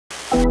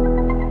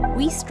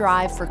We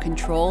strive for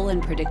control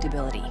and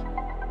predictability.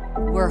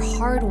 We're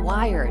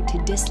hardwired to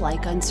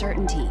dislike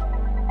uncertainty.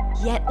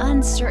 Yet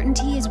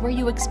uncertainty is where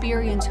you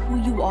experience who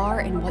you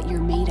are and what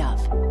you're made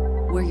of,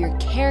 where your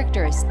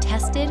character is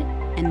tested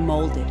and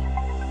molded.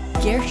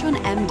 Gershon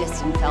M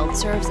Distenfeld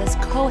serves as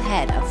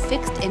co-head of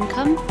fixed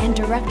income and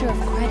director of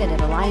credit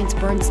at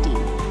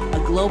AllianceBernstein,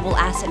 a global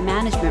asset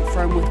management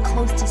firm with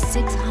close to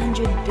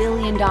 $600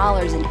 billion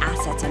in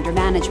assets under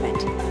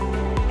management.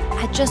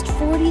 At just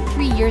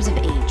 43 years of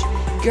age,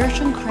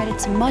 Gershon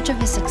credits much of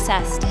his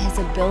success to his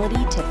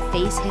ability to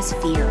face his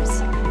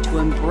fears, to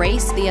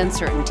embrace the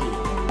uncertainty.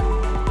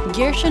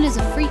 Gershon is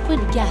a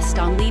frequent guest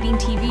on leading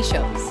TV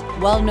shows,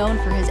 well known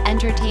for his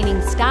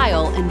entertaining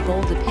style and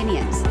bold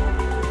opinions.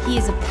 He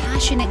is a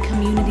passionate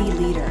community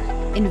leader,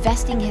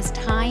 investing his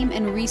time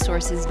and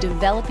resources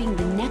developing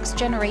the next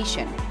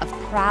generation of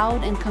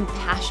proud and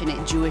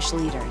compassionate Jewish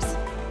leaders.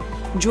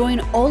 Join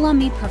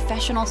Olami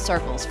Professional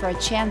Circles for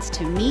a chance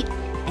to meet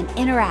and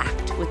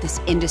interact with this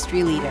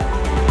industry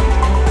leader.